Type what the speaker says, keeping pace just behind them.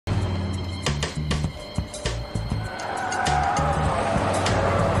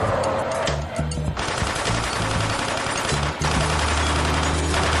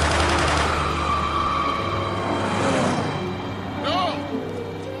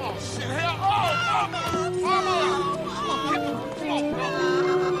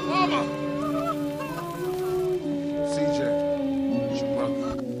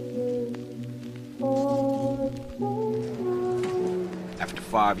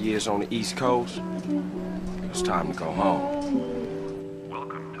5 years on the East Coast, it was time to go home.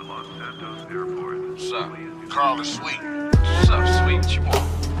 Welcome to Los Santos Airport. What's up? Carl is sweet. What's up, sweet? What you want?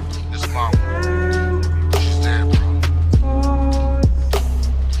 This is Mama. She's dead, bro.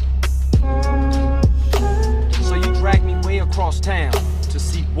 So you dragged me way across town to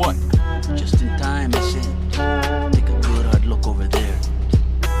see what? Just in time, I said. Take a good hard look over there.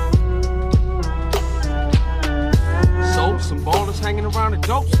 So, some ballers hanging around a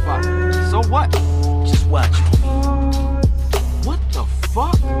dope spot. So what? Just watch, homie. What the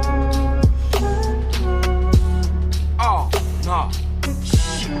fuck? Oh, nah.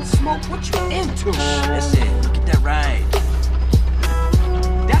 Shit, Smoke, what you into? That's it. Look at that ride.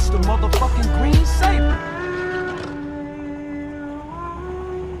 That's the motherfucking green saber.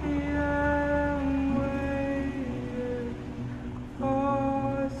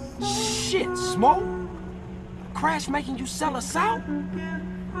 Shit, Smoke. Crash making you sell us out?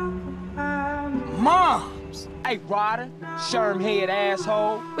 Moms! Hey, Ryder, sherm-head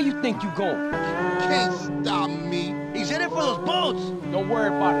asshole, where you think you going? Can't stop me. He's in it for those boats. Don't worry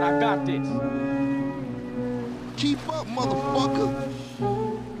about it, I got this. Keep up, motherfucker.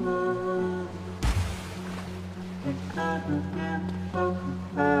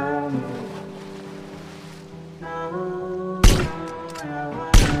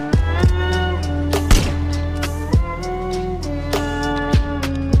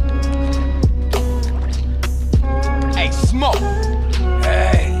 Smoke!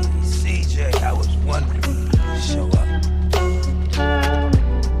 Hey, CJ, I was wondering when you'd show up.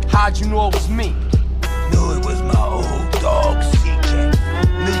 How'd you know it was me? Knew it was my old dog, CJ.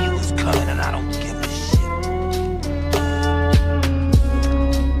 Knew you was coming and I don't give a shit.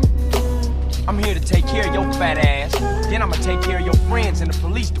 I'm here to take care of your fat ass. Then I'ma take care of your friends in the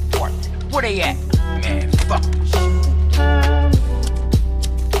police department. Where they at? Man, fuck this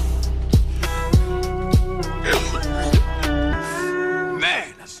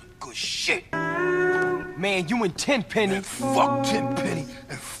shit. Man, you and Tenpenny. And fuck Tenpenny,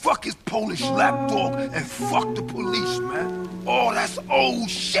 and fuck his Polish lapdog, and fuck the police, man. Oh, that's old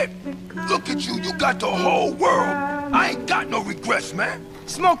shit. Look at you, you got the whole world. I ain't got no regrets, man.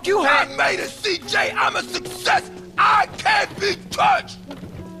 Smoke, you had... I made it, CJ. I'm a success. I can't be touched.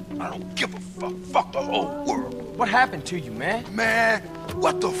 I don't give a fuck. Fuck the whole world. What happened to you, man? Man,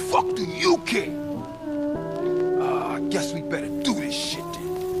 what the fuck do you care? I guess we better do this shit then.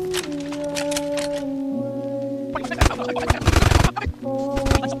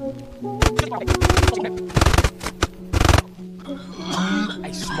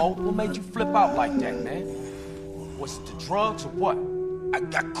 Hey, Smoke, what made you flip out like that, man? Was it the drugs or what? I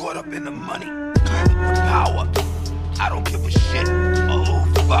got caught up in the money, the power. I don't give a shit.